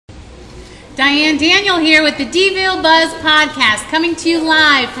Diane Daniel here with the D-Ville Buzz podcast, coming to you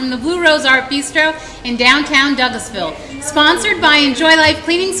live from the Blue Rose Art Bistro in downtown Douglasville, sponsored by Enjoy Life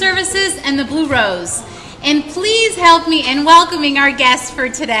Cleaning Services and the Blue Rose. And please help me in welcoming our guest for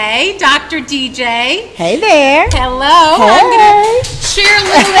today, Dr. DJ. Hey there. Hello. Hey. I'm going to share a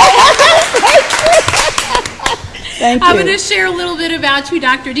little Thank you. I'm going to share a little bit about you,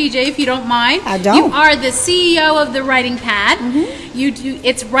 Dr. DJ, if you don't mind. I don't. You are the CEO of The Writing Pad. Mm-hmm.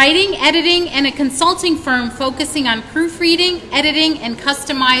 It's writing, editing, and a consulting firm focusing on proofreading, editing, and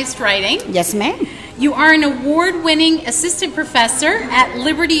customized writing. Yes, ma'am. You are an award-winning assistant professor at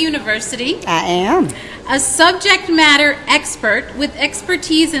Liberty University. I am. A subject matter expert with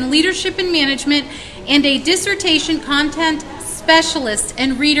expertise in leadership and management, and a dissertation content specialist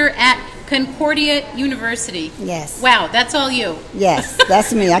and reader at Concordia University. Yes. Wow, that's all you. Yes,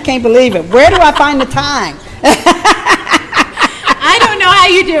 that's me. I can't believe it. Where do I find the time? I don't know how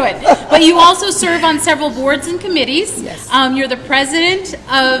you do it. But you also serve on several boards and committees. Yes. You're the president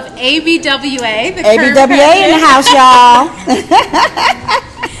of ABWA. ABWA in the house, y'all.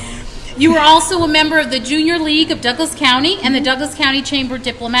 You were also a member of the Junior League of Douglas County and the Douglas County Chamber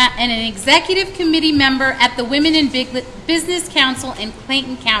Diplomat, and an executive committee member at the Women in Business Council in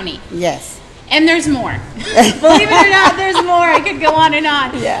Clayton County. Yes. And there's more. Believe it or not, there's more. I could go on and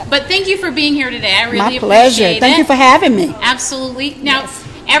on. Yeah. But thank you for being here today. I really My appreciate pleasure. it. Thank you for having me. Absolutely. Now, Yes.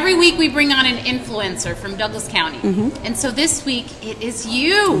 every week we bring on an influencer from Douglas County. Mm-hmm. And so this week it is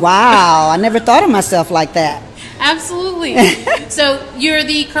you. Wow, I never thought of myself like that. Absolutely. So you're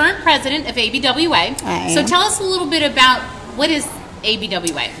the current president of ABWA. I am. So tell us a little bit about what is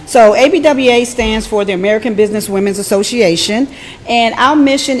ABWA. So ABWA stands for the American Business Women's Association, and our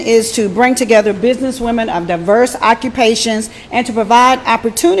mission is to bring together business women of diverse occupations and to provide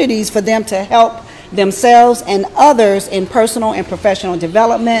opportunities for them to help themselves and others in personal and professional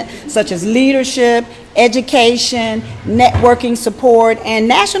development, such as leadership, education, networking support, and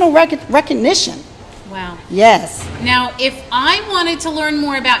national recognition. Wow. Yes. Now, if I wanted to learn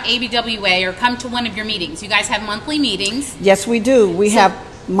more about ABWA or come to one of your meetings, you guys have monthly meetings. Yes, we do. We have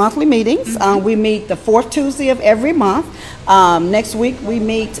monthly meetings. Mm-hmm. We meet the fourth Tuesday of every month. Next week we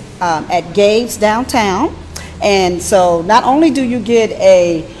meet at Gabe's downtown. And so not only do you get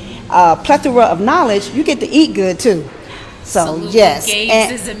a plethora of knowledge, you get to eat good too. So Absolutely. yes,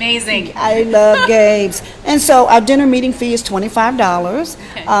 Gabe's is amazing. I love Gabe's. And so our dinner meeting fee is $25.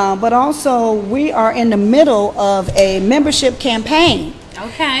 Okay. But also we are in the middle of a membership campaign.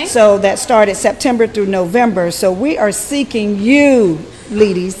 Okay. So that started September through November. So we are seeking you,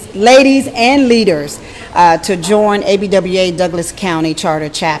 ladies and leaders, to join ABWA Douglas County Charter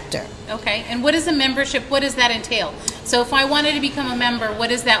Chapter. Okay. And what is a membership? What does that entail? So if I wanted to become a member, what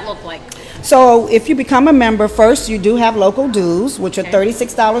does that look like? So if you become a member, first you do have local dues, which are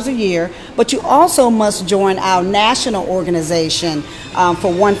 $36 a year, but you also must join our national organization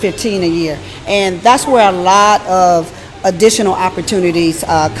for $115 a year. And that's where a lot of additional opportunities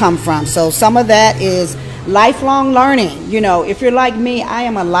come from. So some of that is lifelong learning. You know, if you're like me, I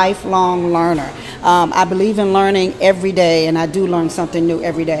am a lifelong learner. I believe in learning every day, and I do learn something new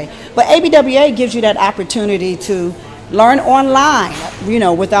every day. But ABWA gives you that opportunity to learn online, you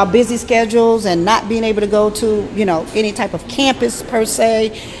know, with our busy schedules and not being able to go to, you know, any type of campus per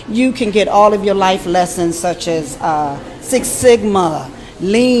se. You can get all of your life lessons such as Six Sigma,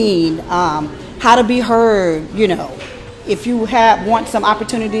 Lean, how to be heard, you know. If you want some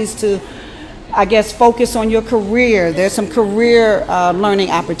opportunities to, I guess, focus on your career, there's some career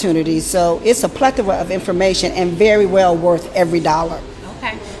learning opportunities. So it's a plethora of information and very well worth every dollar.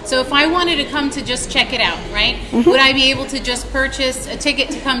 Okay. So if I wanted to come to just check it out, right, Mm-hmm. would I be able to just purchase a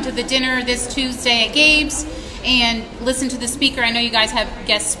ticket to come to the dinner this Tuesday at Gabe's and listen to the speaker? I know you guys have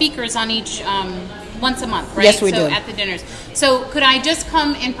guest speakers on each once a month, right? Yes, we do. At the dinners. So could I just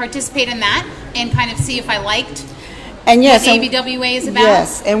come and participate in that and kind of see if I liked And yes, what ABWA is about?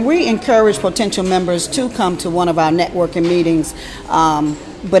 Yes, and we encourage potential members to come to one of our networking meetings.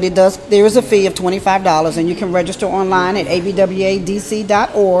 But there is a fee of $25, and you can register online at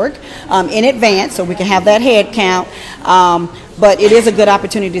abwadc.org in advance, so we can have that head count. But it is a good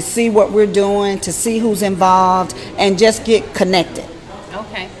opportunity to see what we're doing, to see who's involved, and just get connected.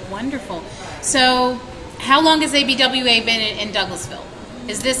 Okay, wonderful. So how long has ABWA been in Douglasville?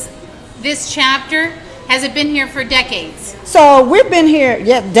 Is this chapter, has it been here for decades? So we've been here,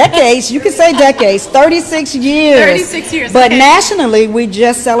 decades. You can say decades, 36 years. 36 years, But okay. nationally, we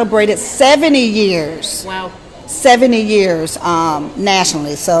just celebrated 70 years. Wow. 70 years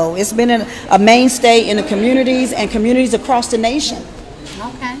nationally. So it's been a mainstay in the communities and communities across the nation.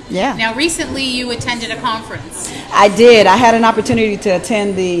 Okay. Yeah. Now, recently you attended a conference. I did. I had an opportunity to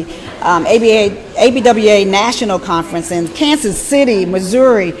attend the ABWA National Conference in Kansas City,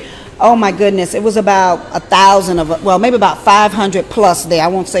 Missouri. Oh my goodness, it was about 1,000 of, well, maybe about 500 plus there. I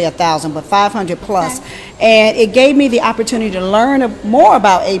won't say 1,000, but 500 plus. Okay. And it gave me the opportunity to learn more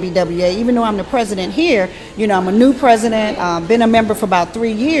about ABWA, even though I'm the president here. You know, I'm a new president, been a member for about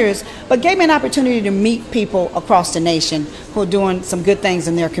 3 years, but gave me an opportunity to meet people across the nation who are doing some good things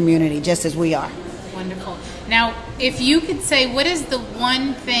in their community, just as we are. Wonderful. Now, if you could say, what is the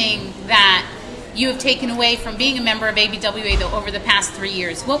one thing that you have taken away from being a member of ABWA over the past 3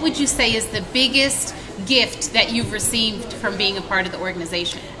 years? What would you say is the biggest gift that you've received from being a part of the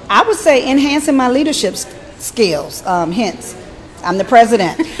organization? I would say enhancing my leadership skills. Hence, I'm the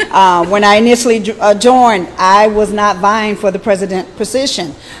president. When I initially joined, I was not vying for the president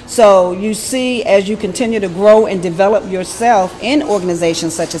position. So you see, as you continue to grow and develop yourself in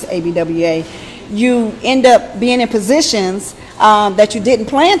organizations such as ABWA, you end up being in positions that you didn't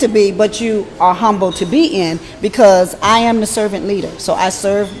plan to be, but you are humbled to be in, because I am the servant leader. So I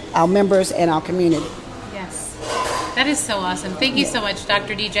serve our members and our community. Yes, that is so awesome. Thank you so much,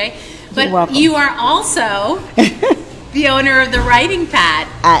 Dr. DJ. But you're welcome. You are also the owner of the Writing Pad.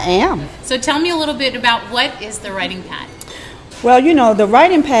 I am. So tell me a little bit about what is the Writing Pad. Well, you know, the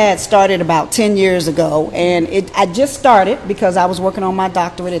Writing Pad started about 10 years ago, and I just started because I was working on my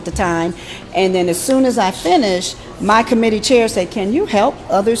doctorate at the time. And then as soon as I finished, my committee chair said, can you help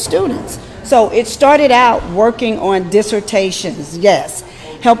other students? So it started out working on dissertations, yes,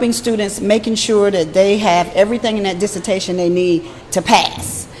 helping students, making sure that they have everything in that dissertation they need to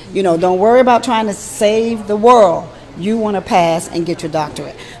pass. You know, don't worry about trying to save the world. You want to pass and get your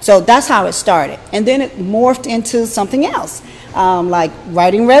doctorate. So that's how it started. And then it morphed into something else, like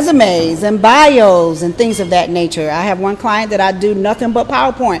writing resumes and bios and things of that nature. I have one client that I do nothing but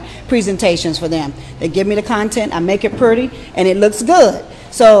PowerPoint presentations for them. They give me the content, I make it pretty, and it looks good.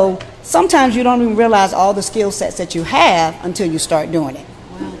 So sometimes you don't even realize all the skill sets that you have until you start doing it.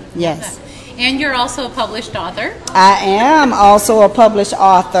 Wow. Yes. And you're also a published author. I am also a published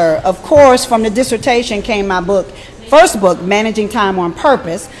author. Of course, from the dissertation came my book, first book, Managing Time on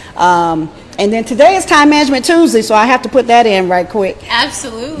Purpose. And then today is Time Management Tuesday, so I have to put that in right quick.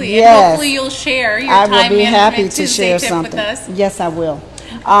 Absolutely. Yes. And hopefully you'll share your Time Management Tuesday tip with us. I will be happy to share something. Yes, I will.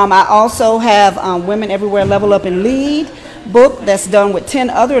 I also have Women Everywhere Level Up and Lead book that's done with 10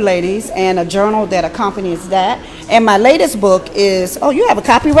 other ladies, and a journal that accompanies that. And my latest book is, oh, you have a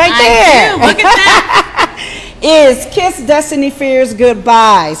copy right there. I do. Look at that. Is Kiss Destiny Fears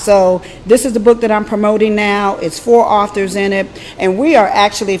Goodbye. So this is the book that I'm promoting now. It's 4 authors in it, and we are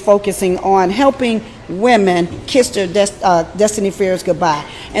actually focusing on helping women kiss their destiny fears goodbye.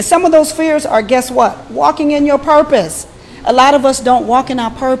 And some of those fears are, guess what? Walking in your purpose. A lot of us don't walk in our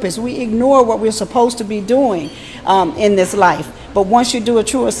purpose. We ignore what we're supposed to be doing in this life. But once you do a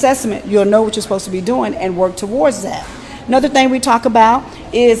true assessment, you'll know what you're supposed to be doing and work towards that. Another thing we talk about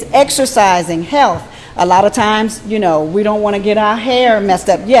is exercising, health. A lot of times, you know, we don't want to get our hair messed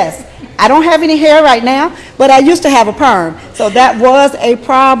up. Yes, I don't have any hair right now, but I used to have a perm. So that was a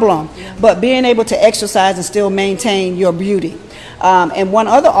problem. But being able to exercise and still maintain your beauty. And one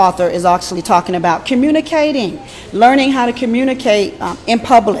other author is actually talking about communicating, learning how to communicate in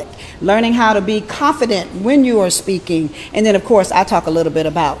public, learning how to be confident when you are speaking. And then, of course, I talk a little bit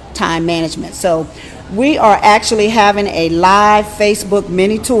about time management. So we are actually having a live Facebook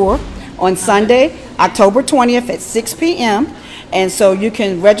mini tour on Sunday, October 20th at 6 p.m. And so you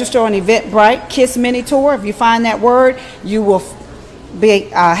can register on Eventbrite, KISS Mini Tour. If you find that word, you will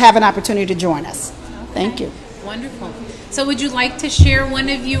have an opportunity to join us. Okay. Thank you. Wonderful. So would you like to share one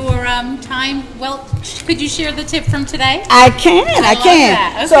of your could you share the tip from today? I can.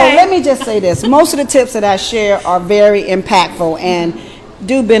 Okay. So let me just say this. Most of the tips that I share are very impactful and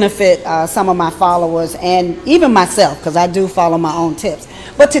do benefit some of my followers and even myself, because I do follow my own tips.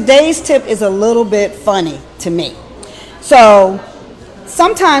 But today's tip is a little bit funny to me. So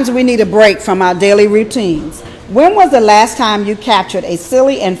sometimes we need a break from our daily routines. When was the last time you captured a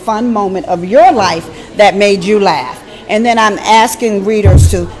silly and fun moment of your life that made you laugh? And then I'm asking readers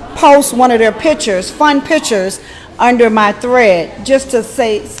to post one of their pictures, fun pictures, under my thread, just to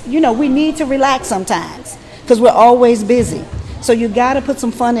say, you know, we need to relax sometimes because we're always busy. So you got to put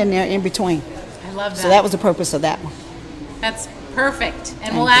some fun in there in between. I love that. So that was the purpose of that one. That's perfect.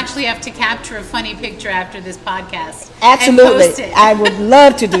 And we'll actually have to capture a funny picture after this podcast. Absolutely. And post it. I would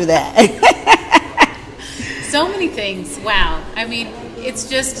love to do that. So many things. Wow. I mean, it's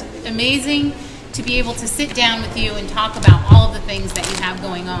just amazing to be able to sit down with you and talk about all of the things that you have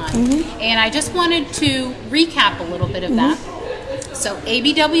going on. Mm-hmm. And I just wanted to recap a little bit of that. So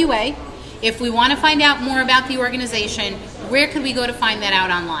ABWA, if we want to find out more about the organization, where could we go to find that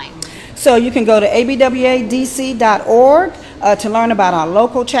out online? So you can go to abwadc.org to learn about our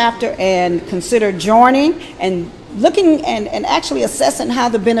local chapter and consider joining and looking and actually assessing how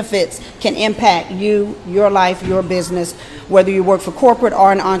the benefits can impact you, your life, your business, whether you work for corporate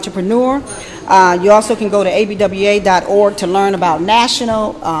or an entrepreneur. You also can go to abwa.org to learn about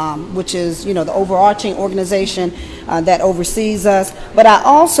National, which is, the overarching organization that oversees us. But I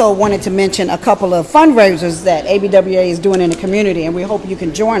also wanted to mention a couple of fundraisers that ABWA is doing in the community, and we hope you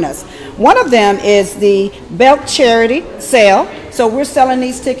can join us. One of them is the Belt Charity Sale. So we're selling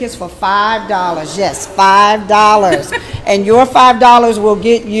these tickets for $5. Yes, $5. And your $5 will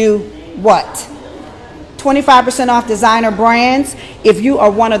get you what? 25% off designer brands. If you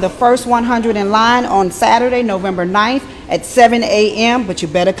are one of the first 100 in line on Saturday, November 9th at 7 a.m., but you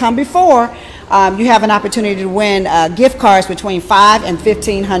better come before, you have an opportunity to win gift cards between $500 and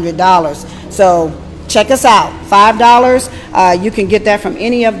 $1,500. So check us out. $5. You can get that from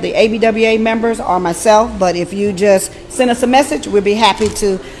any of the ABWA members or myself, but if you just send us a message, we'll be happy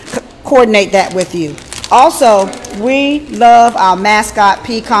to coordinate that with you. Also, we love our mascot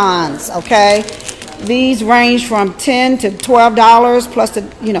pecans, okay? These range from $10 to $12 plus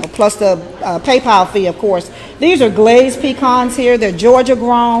the PayPal fee, of course. These are glazed pecans here. They're Georgia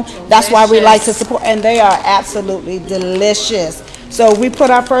grown. That's why we like to support, and they are absolutely delicious. So we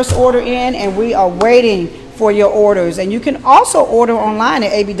put our first order in, and we are waiting for your orders. And you can also order online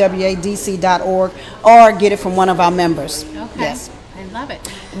at abwadc.org or get it from one of our members. Okay. Yes. I love it.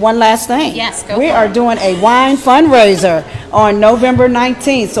 One last thing. Yes, go We for are it. doing a wine fundraiser on November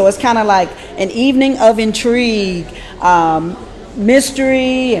 19th. So it's kind of like an evening of intrigue,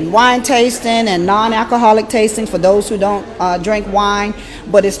 mystery and wine tasting and non-alcoholic tasting for those who don't drink wine.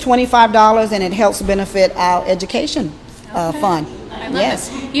 But it's $25 and it helps benefit our education fund. I love this.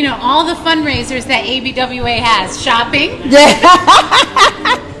 All the fundraisers that ABWA has. Shopping.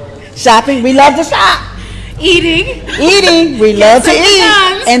 Yeah. Shopping. We love to shop. Eating. We love to eat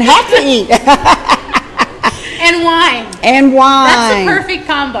sometimes. and have to eat. And wine. And wine. That's a perfect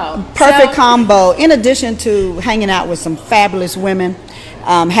combo. Perfect combo. In addition to hanging out with some fabulous women,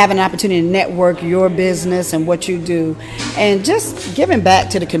 having an opportunity to network your business and what you do, and just giving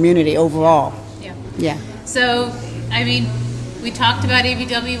back to the community overall. Yeah. So, we talked about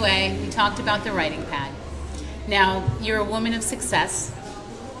ABWA. We talked about the writing pad. Now, you're a woman of success.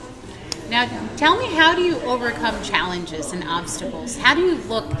 Now, tell me, how do you overcome challenges and obstacles? How do you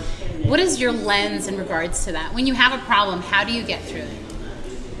look? What is your lens in regards to that? When you have a problem, how do you get through it?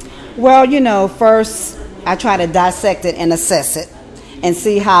 Well, first I try to dissect it and assess it and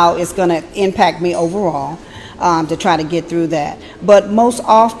see how it's going to impact me overall to try to get through that. But most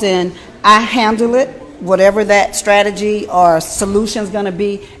often I handle it, whatever that strategy or solution is going to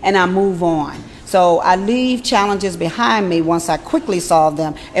be, and I move on. So I leave challenges behind me once I quickly solve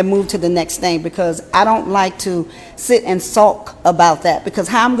them and move to the next thing, because I don't like to sit and sulk about that, because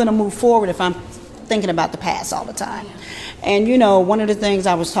how I'm going to move forward if I'm thinking about the past all the time. And one of the things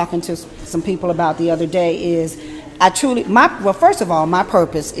I was talking to some people about the other day is first of all, my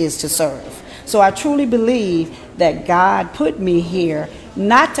purpose is to serve. So I truly believe that God put me here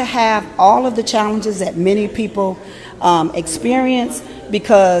not to have all of the challenges that many people experience,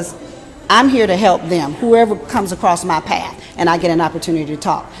 because I'm here to help them, whoever comes across my path, and I get an opportunity to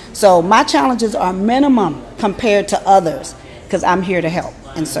talk. So my challenges are minimum compared to others, because I'm here to help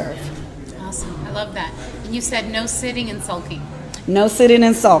and serve. Awesome. I love that. And you said no sitting and sulking. No sitting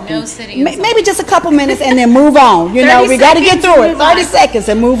and sulking. No sitting and sulking. Maybe just a couple minutes and then move on. We got to get through it. 30 seconds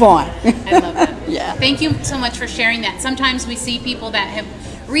and move on. I love that. Yeah. Thank you so much for sharing that. Sometimes we see people that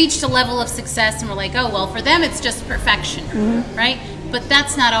have reached a level of success and we're like, oh, well, for them it's just perfection, right? But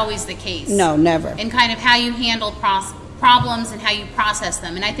that's not always the case. No, never. And kind of how you handle problems and how you process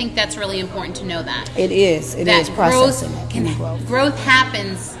them. And I think that's really important to know that. It is. It is processing it. Growth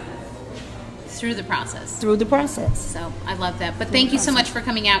happens through the process. Through the process. So I love that. But thank you so much for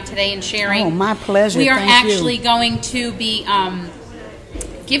coming out today and sharing. Oh, my pleasure. We are Thank you. actually going to be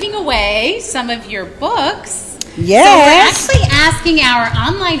giving away some of your books. Yes. So we're actually asking our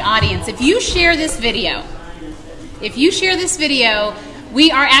online audience, if you share this video,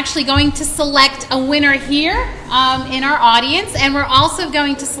 we are actually going to select a winner here in our audience, and we're also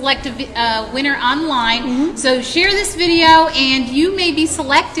going to select a winner online. So share this video, and you may be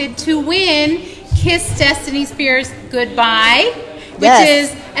selected to win Kiss Destiny Spears Goodbye, which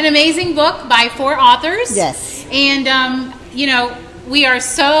is an amazing book by 4 authors. Yes. And, we are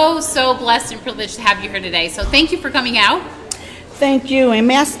so blessed and privileged to have you here today. So thank you for coming out. Thank you. And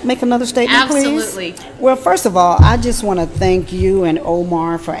may I make another statement, please? Absolutely. Well, first of all, I just want to thank you and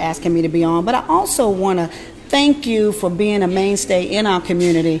Omar for asking me to be on, but I also want to thank you for being a mainstay in our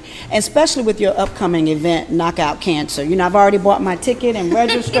community, and especially with your upcoming event, Knockout Cancer. You know, I've already bought my ticket and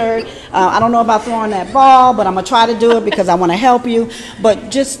registered. I don't know about throwing that ball, but I'm going to try to do it because I want to help you.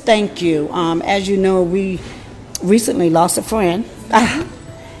 But just thank you. As you know, we recently lost a friend.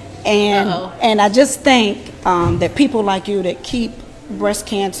 And I just think that people like you that keep breast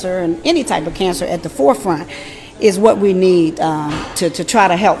cancer and any type of cancer at the forefront is what we need to try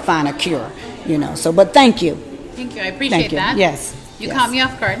to help find a cure. You know, so, but thank you. Thank you. I appreciate that. Yes. You caught me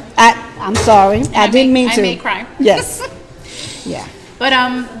off guard. I'm sorry. I didn't mean to. I may cry. Yes. Yeah.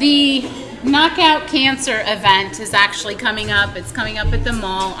 But the Knockout Cancer event is actually coming up. It's coming up at the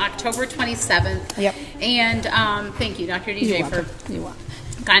mall, October 27th. Yep. And thank you, Dr. DJ, You're welcome.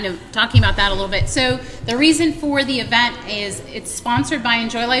 kind of talking about that a little bit. So the reason for the event is it's sponsored by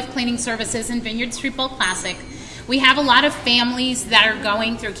Enjoy Life Cleaning Services and Vineyard Street Bowl Classic. We have a lot of families that are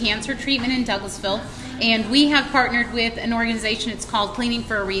going through cancer treatment in Douglasville, and we have partnered with an organization. It's called Cleaning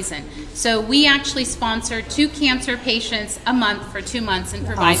for a Reason. So we actually sponsor 2 cancer patients a month for 2 months and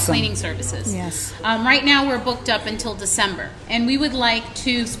provide cleaning services. Yes. Right now we're booked up until December, and we would like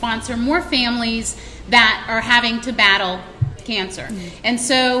to sponsor more families that are having to battle cancer. And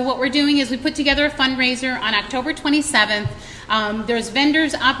so what we're doing is we put together a fundraiser on October 27th. There's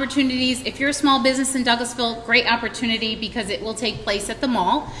vendors opportunities. If you're a small business in Douglasville, great opportunity because it will take place at the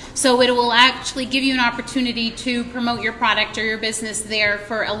mall. So it will actually give you an opportunity to promote your product or your business there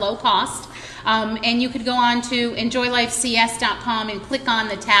for a low cost. And you could go on to enjoylifecs.com and click on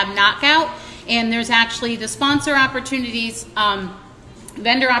the tab Knockout. And there's actually the sponsor opportunities,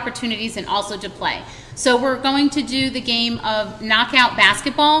 vendor opportunities, and also to play. So we're going to do the game of Knockout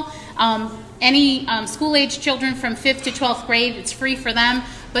Basketball. Any school-age children from 5th to 12th grade, it's free for them.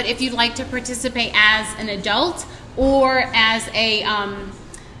 But if you'd like to participate as an adult or as a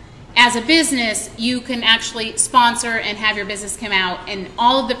business, you can actually sponsor and have your business come out. And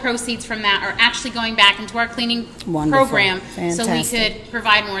all of the proceeds from that are actually going back into our cleaning program. Fantastic. So we could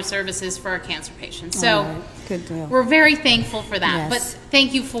provide more services for our cancer patients. So Good deal. we're very thankful for that. Yes. But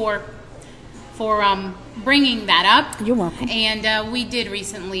thank you for bringing that up. You're welcome. And we did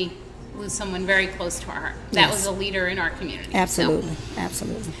recently lose someone very close to our heart. That was a leader in our community. Absolutely. So.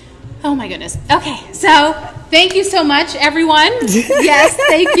 Absolutely. Oh my goodness. Okay, so thank you so much, everyone. Yes,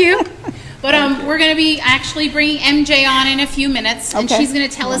 thank you. But we're going to be actually bringing MJ on in a few minutes, and she's going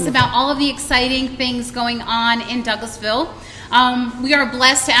to tell us about all of the exciting things going on in Douglasville. We are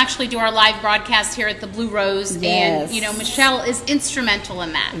blessed to actually do our live broadcast here at the Blue Rose, and you know, Michelle is instrumental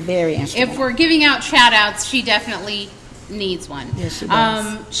in that. Very instrumental. If we're giving out shout outs, she definitely needs one. Yes, she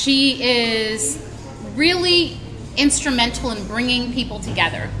does. She is really instrumental in bringing people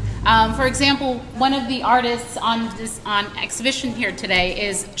together. For example, one of the artists on exhibition here today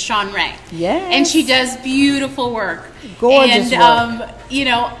is Sean Ray. Yes. And she does beautiful work. Gorgeous work. You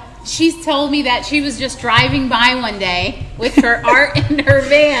know, she's told me that she was just driving by one day with her art in her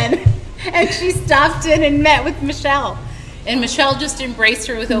van, and she stopped in and met with Michelle. And Michelle just embraced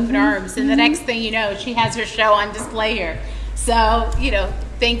her with open arms. And the next thing you know, she has her show on display here. So, you know,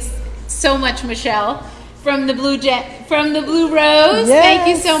 thanks so much, Michelle, from the Blue Rose. Yes. Thank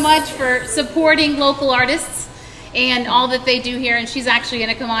you so much for supporting local artists and all that they do here. And she's actually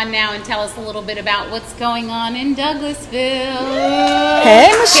going to come on now and tell us a little bit about what's going on in Douglasville.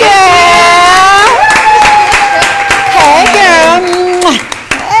 Hey, Michelle. Hey, girl.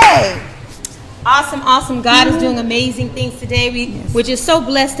 Hey. Awesome. God is doing amazing things today. We're just so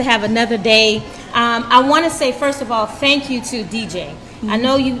blessed to have another day. I want to say, first of all, thank you to DJ. I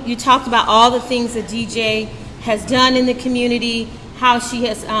know you talked about all the things that DJ has done in the community, how she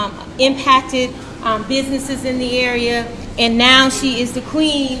has impacted businesses in the area, and now she is the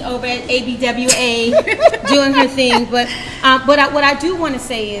queen over at ABWA doing her thing. But what I do want to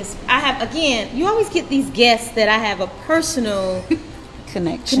say is, I have, again, you always get these guests that I have a personal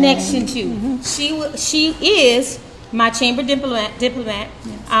connection to. She is my chamber diplomat.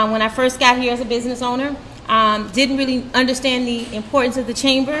 When I first got here as a business owner, didn't really understand the importance of the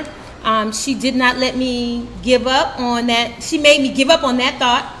chamber. She did not let me give up on that. She made me give up on that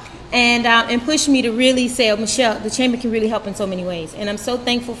thought, and pushed me to really say, oh, Michelle, the chamber can really help in so many ways. And I'm so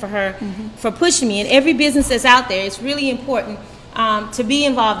thankful for her for pushing me. And every business that's out there, it's really important to be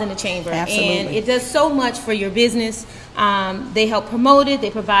involved in the chamber. Absolutely. And it does so much for your business. They help promote it.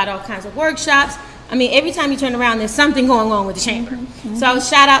 They provide all kinds of workshops. I mean, every time you turn around, there's something going on with the chamber. So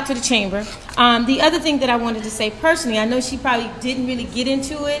shout out to the chamber. The other thing that I wanted to say personally, I know she probably didn't really get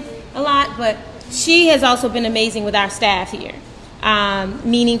into it a lot, but she has also been amazing with our staff here.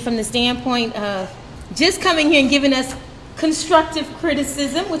 meaning from the standpoint of just coming here and giving us constructive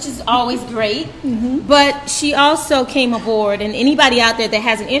criticism, which is always great. But she also came aboard, and anybody out there that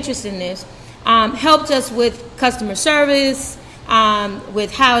has an interest in this, helped us with customer service,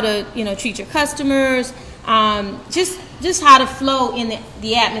 with how to treat your customers, just how to flow in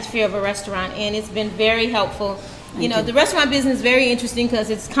the atmosphere of a restaurant, and it's been very helpful. The restaurant business is very interesting because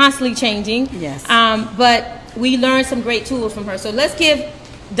it's constantly changing. Yes. But we learned some great tools from her. So let's give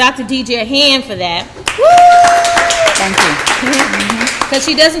Dr. DJ a hand for that. Thank you. Because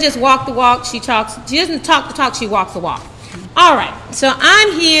she doesn't just walk the walk, she talks. She doesn't talk the talk, she walks the walk. All right, so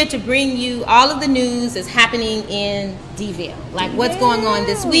I'm here to bring you all of the news that's happening in D-Ville, like what's going on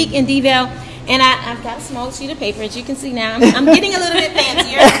this week in D-Ville. And I've got a small sheet of paper, as you can see now. I'm getting a little bit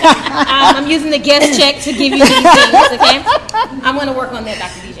fancier. I'm using the guest check to give you these things, okay? I'm going to work on that,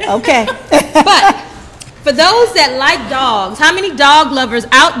 Dr. DJ. Okay. But for those that like dogs, how many dog lovers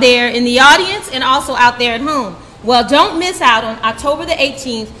out there in the audience and also out there at home? Well, don't miss out on October the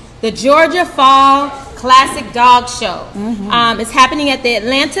 18th, the Georgia Fall Classic Dog Show. It's happening at the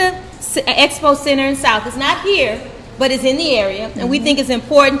Atlanta Expo Center in South. It's not here, but it's in the area, and we think it's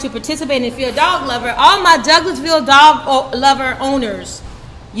important to participate. And if you're a dog lover, all my Douglasville dog lover owners,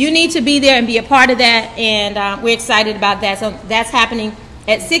 you need to be there and be a part of that, and we're excited about that. So that's happening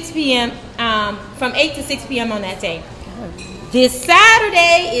at 6 p.m., from 8 to 6 p.m. on that day. This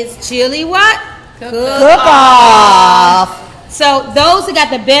Saturday is chili what? Cook-off. So those who got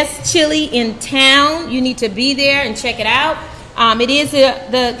the best chili in town, you need to be there and check it out. It is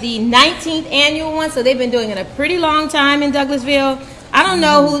the 19th annual one, so they've been doing it a pretty long time in Douglasville. I don't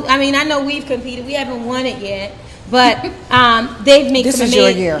know who, I know we've competed. We haven't won it yet, but they've made some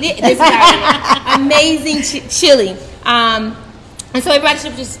amazing, year. This is our year. Amazing chili. And so everybody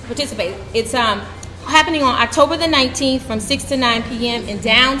should just participate. It's happening on October the 19th from 6 to 9 p.m. in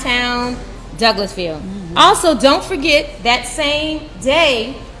downtown Douglasville. Also, don't forget that same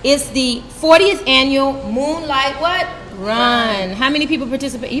day is the 40th annual Moonlight Run. How many people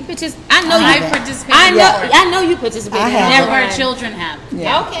participate? You participate? I know I you participate. I know you participate. Never our children have.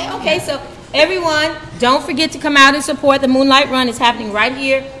 Yeah. Okay. So everyone, don't forget to come out and support the Moonlight Run. It's happening right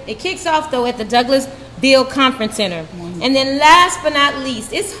here. It kicks off though at the Douglasville Conference Center. And then last but not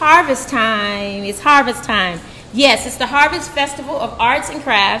least, it's harvest time. Yes, it's the Harvest Festival of Arts and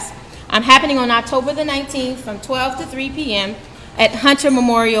Crafts. Happening on October the 19th from 12 to 3 p.m. at Hunter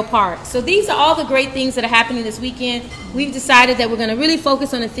Memorial Park. So these are all the great things that are happening this weekend. We've decided that we're going to really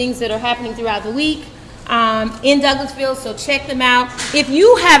focus on the things that are happening throughout the week in Douglasville, so check them out. If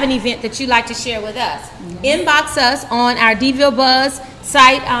you have an event that you'd like to share with us, inbox us on our D-Ville Buzz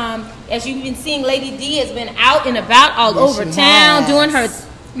site. As you've been seeing, Lady D has been out and about all over town doing her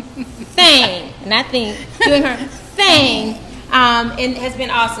thing, doing her thing. And has been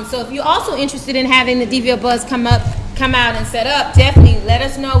awesome. So if you're also interested in having the D-Ville Buzz come out and set up, definitely let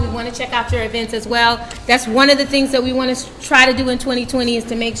us know. We want to check out your events as well. That's one of the things that we want to try to do in 2020 is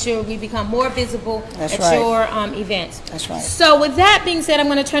to make sure we become more visible your events. That's right. So with that being said, I'm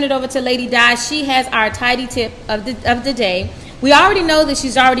going to turn it over to Lady Di. She has our tidy tip of the day. We already know that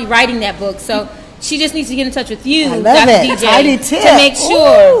she's already writing that book, so she just needs to get in touch with you, Dr. DJ, tidy tip. to make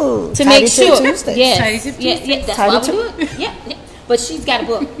sure. Ooh, to tidy make tip sure. Tuesday. Yes. Tidy tip Tuesday. Yeah, that's Tidy why we do it. Yeah. But she's got a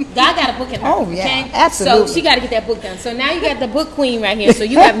book. God got a book in her. Oh, yeah, okay? absolutely. So she got to get that book done. So now you got the book queen right here. So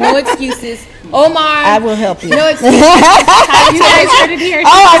you have no excuses. Omar. I will help you. No excuses. You guys heard it here.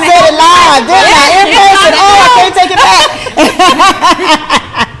 I said it live, didn't I? In person. I can't take it back.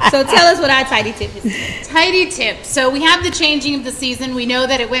 So tell us what our tidy tip is. Tidy tip. So we have the changing of the season. We know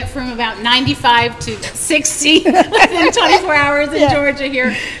that it went from about 95 to 60 within 24 hours in Georgia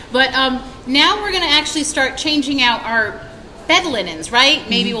here. But now we're going to actually start changing out our bed linens, right?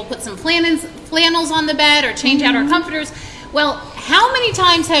 Maybe we'll put some flannels on the bed or change out our comforters. Well, how many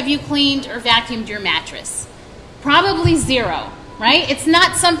times have you cleaned or vacuumed your mattress? Probably zero, right? It's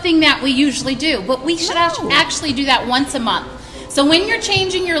not something that we usually do, but we should actually do that once a month. So when you're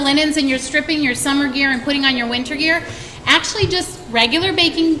changing your linens and you're stripping your summer gear and putting on your winter gear, actually just regular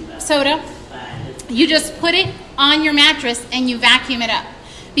baking soda, you just put it on your mattress and you vacuum it up.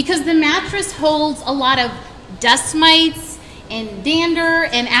 Because the mattress holds a lot of dust mites and dander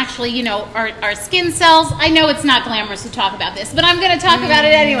and actually, our skin cells. I know it's not glamorous to talk about this, but I'm going to talk about it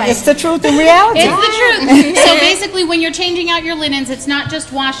anyway. It's the truth and reality. It's the truth. So basically, when you're changing out your linens, it's not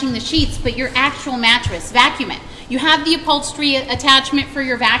just washing the sheets, but your actual mattress. Vacuum it. You have the upholstery attachment for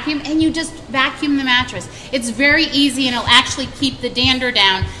your vacuum, and you just vacuum the mattress. It's very easy, and it'll actually keep the dander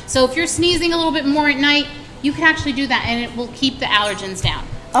down. So if you're sneezing a little bit more at night, you can actually do that, and it will keep the allergens down.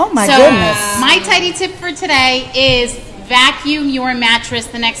 Oh, my goodness. My tidy tip for today is vacuum your mattress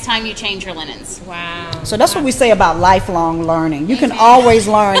the next time you change your linens. Wow. So that's what we say about lifelong learning. You can always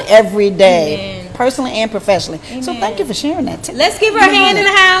learn every day, personally and professionally. So thank you for sharing that. Let's give her a hand in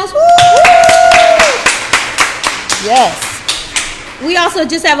the house. Yes. We also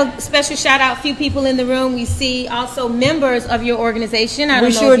just have a special shout out. A few people in the room. We see also members of your organization. I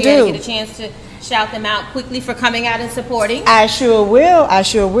don't know if you get a chance to shout them out quickly for coming out and supporting. I sure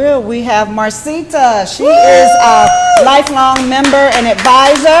will. We have Marcita. She is our lifelong member and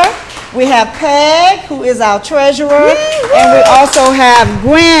advisor. We have Peg, who is our treasurer. And we also have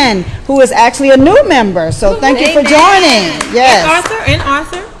Gwen, who is actually a new member. So thank you for joining. Yes.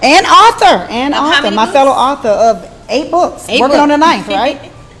 And Arthur. My fellow author of 8 books. Working on the 9th,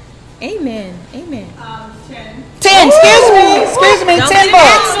 right? Amen. 10, excuse me, 10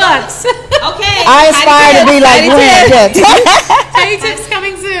 books. Okay. I aspire to be like Gwen. Tiny tips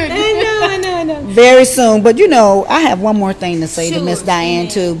coming soon. I know. Very soon. But I have one more thing to say to Miss Diane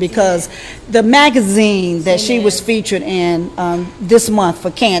too, because the magazine that she was featured in this month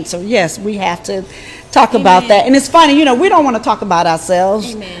for cancer, yes, we have to talk about that. And it's funny, we don't want to talk about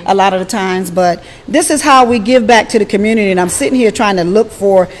ourselves a lot of the times, but this is how we give back to the community. And I'm sitting here trying to look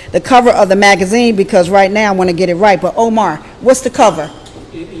for the cover of the magazine because right now I want to get it right. But Omar, what's the cover?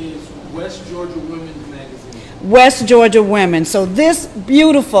 It is West Georgia Women's Magazine. West Georgia Women. So this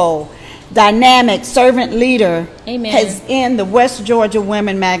beautiful, dynamic servant leader is in the West Georgia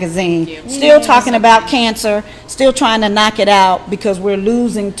Women Magazine. Still talking about cancer, still trying to knock it out because we're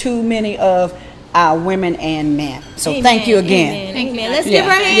losing too many of our women and men. So thank you again. Amen. Let's give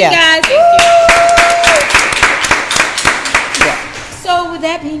her a hand, guys. So with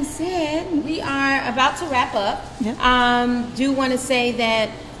that being said, we are about to wrap up. Do want to say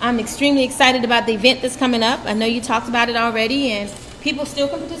that I'm extremely excited about the event that's coming up. I know you talked about it already, and people still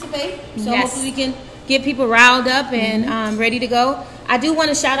can participate. So hopefully we can get people riled up and ready to go. I do want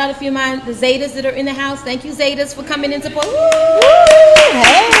to shout out a few of the Zetas that are in the house. Thank you, Zetas, for coming in support.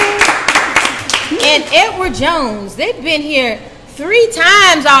 And Edward Jones, they've been here 3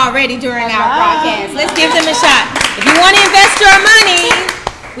 times already during our broadcast. Let's give them a shot. If you want to invest your money,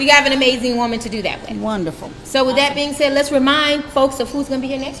 we have an amazing woman to do that with. Wonderful. So with that being said, let's remind folks of who's going to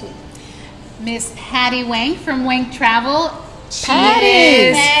be here next week. Miss Patty Wank from Wank Travel. Patty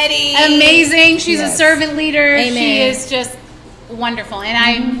is amazing. She's a servant leader. She is just wonderful. And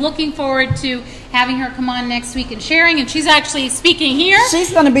I'm looking forward to having her come on next week and sharing. And she's actually speaking here.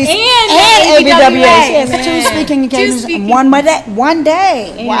 She's going to be and ABWA. Yes, 2 speaking engagements one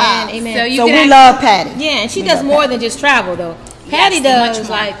day. Amen. Wow. Amen. So we love Patty. Yeah, and she does more than just travel, though. Patty does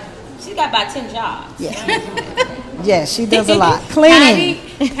she's got about 10 jobs. Yes, she does a lot. Cleaning.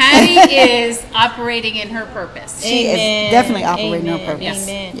 Patty is operating in her purpose. She is definitely operating in her purpose.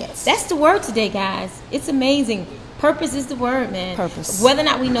 Amen. Yes. That's the word today, guys. It's amazing. Purpose is the word, man. Purpose. Whether or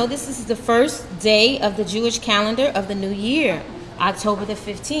not we know this is the first day of the Jewish calendar of the new year, October the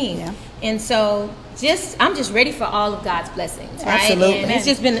 15th. Yeah. And so I'm just ready for all of God's blessings, right? Absolutely.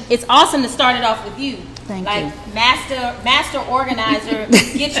 And it's awesome to start it off with you. Thank you. Master organizer,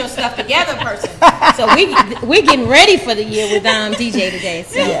 get your stuff together person. So we're getting ready for the year with DJ today.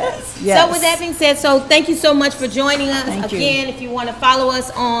 So, so with that being said, thank you so much for joining us. Again, if you want to follow us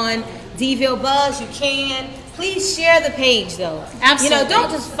on Deville Buzz, you can. Please share the page, though. Absolutely.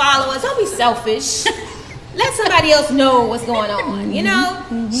 Don't just follow us. Don't be selfish. Let somebody else know what's going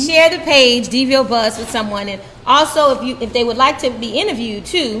on. Share the page, Deville Buzz, with someone, and also if they would like to be interviewed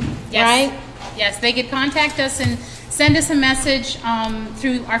too, right? Yes, they could contact us and send us a message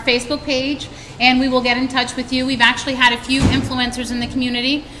through our Facebook page, and we will get in touch with you. We've actually had a few influencers in the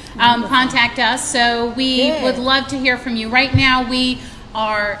community contact us, so we would love to hear from you. Right now, we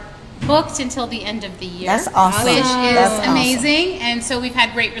are booked until the end of the year. That's awesome. Which is amazing. Awesome. And so we've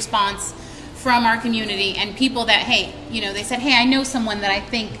had great response from our community and people that, they said, I know someone that I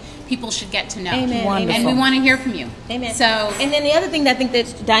think people should get to know. Amen. And we want to hear from you. Amen. So, and then the other thing that I think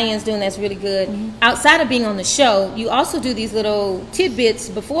that Diane's doing that's really good, outside of being on the show, you also do these little tidbits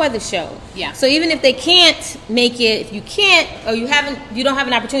before the show. Yeah. So even if they can't make it, if you can't, or you don't have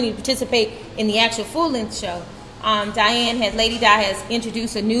an opportunity to participate in the actual full-length show, Lady Di has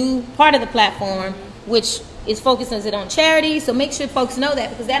introduced a new part of the platform, which is focusing on charity. So make sure folks know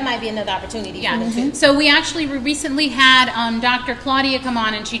that, because that might be another opportunity. Yeah. So we actually recently had Dr. Claudia come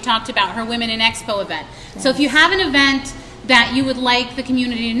on, and she talked about her Women in Expo event. Yes. So if you have an event that you would like the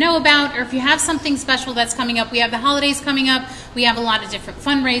community to know about, or if you have something special that's coming up, we have the holidays coming up, we have a lot of different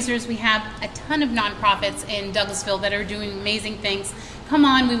fundraisers, we have a ton of nonprofits in Douglasville that are doing amazing things. Come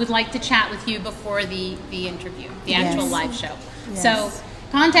on, we would like to chat with you before the interview, the actual live show. Yes. So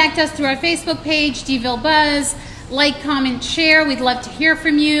contact us through our Facebook page, Deville Buzz. like, comment, share. We'd love to hear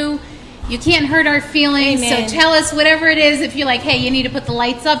from you. You can't hurt our feelings, Amen. so tell us whatever it is. If you're like, hey, you need to put the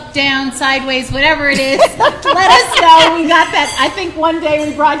lights up, down, sideways, whatever it is, let us know. We got that. I think one day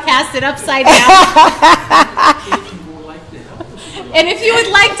we broadcast it upside down. And if you would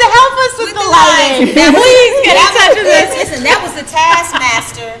like to help us with the lighting, please get in touch with us. Listen, that was the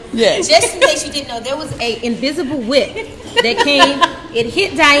Taskmaster. Yes. Just in case you didn't know, there was a invisible whip that came. It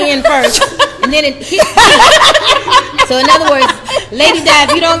hit Diane first, and then it hit me. So in other words, Lady Di,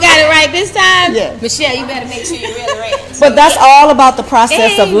 if you don't got it right this time, Yes. Michelle, you better make sure you're really ready. But that's all about the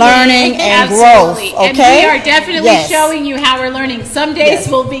process of Amen. learning and Absolutely. growth. And Okay. we are definitely Yes. showing you how we're learning. Some days Yes.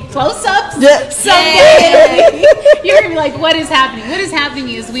 will be close-ups. Yes. Some days you're going to be like, what is happening? What is happening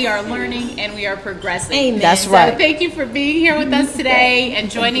is we are learning and we are progressing. Amen. That's So right. thank you for being here with us today and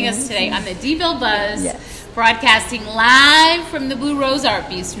joining us today on the DeVille Buzz, Yes. broadcasting live from the Blue Rose Art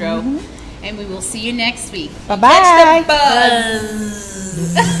Bistro. And we will see you next week. Bye-bye. Buzz.